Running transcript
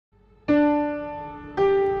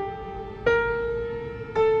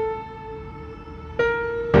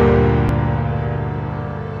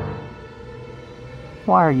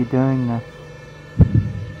Why are you doing this?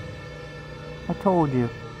 I told you.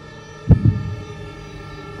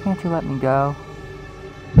 Can't you let me go?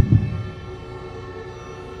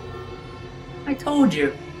 I told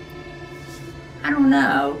you. I don't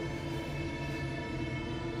know.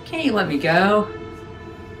 Can't you let me go?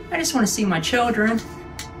 I just want to see my children.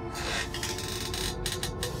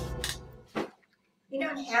 You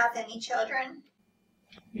don't have any children.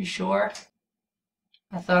 You sure?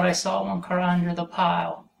 I thought I saw one cry under the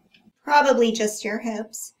pile. Probably just your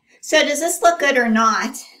hopes. So does this look good or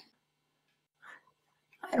not?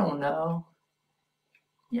 I don't know.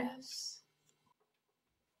 Yes.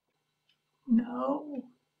 No.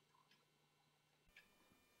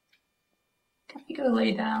 Can we go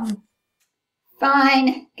lay down?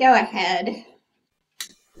 Fine, go ahead.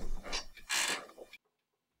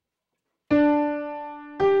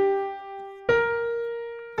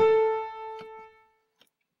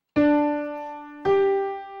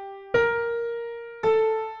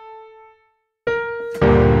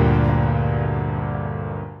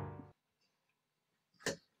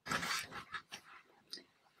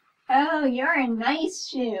 Oh, you're a nice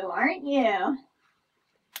shoe, aren't you?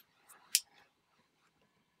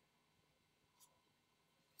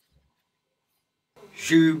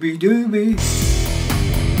 Shooby-dooby.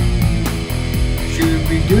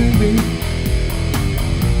 Shooby-dooby.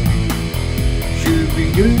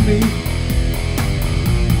 Shooby-dooby.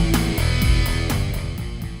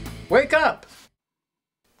 Wake up!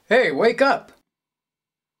 Hey, wake up!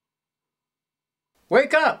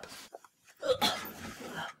 Wake up!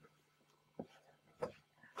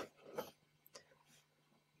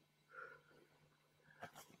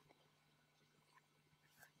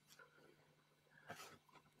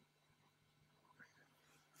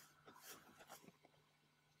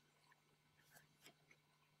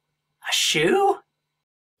 A shoe?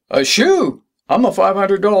 A shoe? I'm a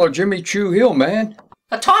 $500 Jimmy Choo heel man.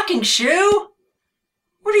 A talking shoe?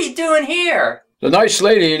 What are you doing here? The nice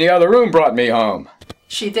lady in the other room brought me home.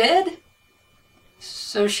 She did?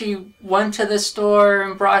 So she went to the store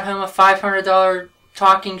and brought home a $500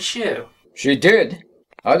 talking shoe. She did.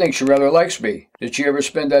 I think she rather likes me. Did she ever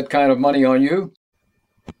spend that kind of money on you?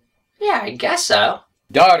 Yeah, I guess so.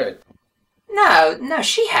 Doubt it. No,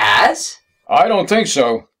 she has. I don't think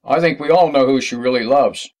so. I think we all know who she really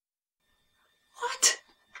loves. What?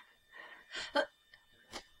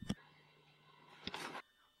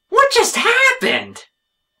 What just happened?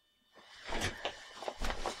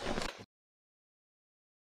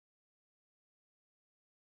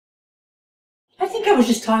 I think I was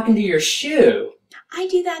just talking to your shoe. I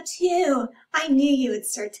do that too. I knew you would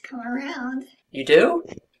start to come around. You do?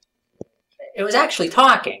 It was actually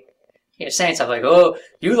talking. You know, saying stuff like, oh,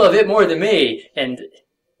 you love it more than me. And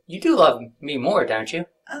you do love me more, don't you?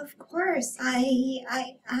 Of course, love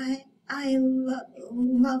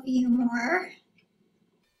you more.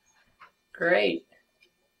 Great.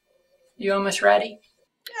 You almost ready?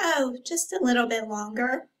 Oh, just a little bit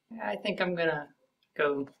longer. I think I'm gonna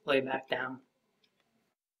go lay back down.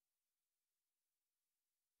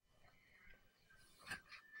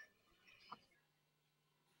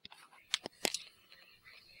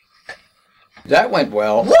 That went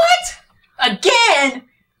well. What? Again?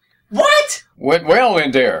 What? Went well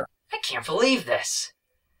in there. I can't believe this.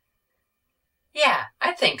 Yeah,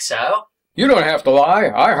 I think so. You don't have to lie.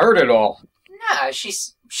 I heard it all. No, she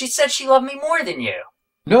said she loved me more than you.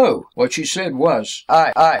 No, what she said was,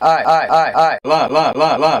 love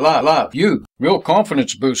you. Real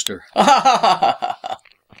confidence booster. No,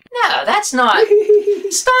 that's not.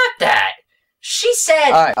 Stop that. She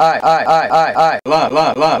said. Love.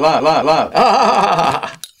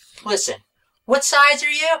 Listen, what size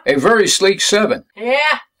are you? A very sleek 7.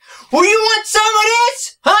 Yeah. Well, you want some of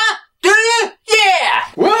this? Huh? Do you? Yeah.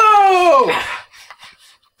 Whoa!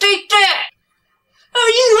 Take that.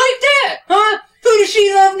 Oh, you like that? Huh? Who does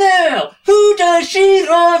she love now? Who does she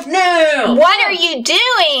love now? What are you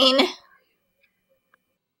doing?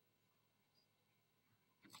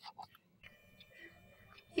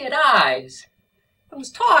 He had eyes. I was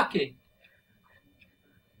talking.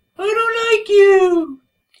 I don't like you.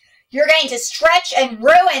 You're going to stretch and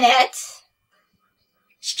ruin it.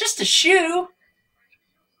 It's just a shoe.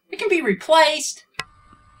 It can be replaced.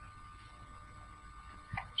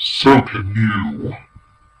 So can you.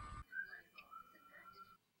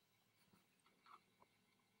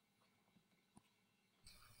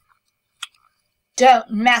 Don't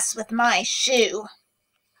mess with my shoe.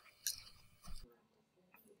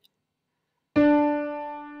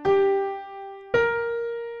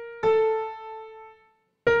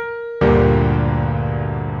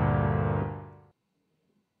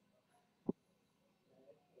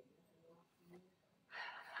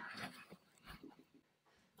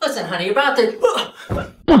 Listen, honey, about to...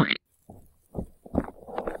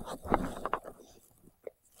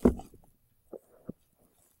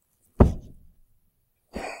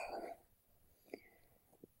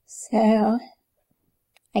 So,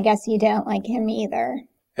 I guess you don't like him either.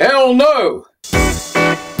 Hell no!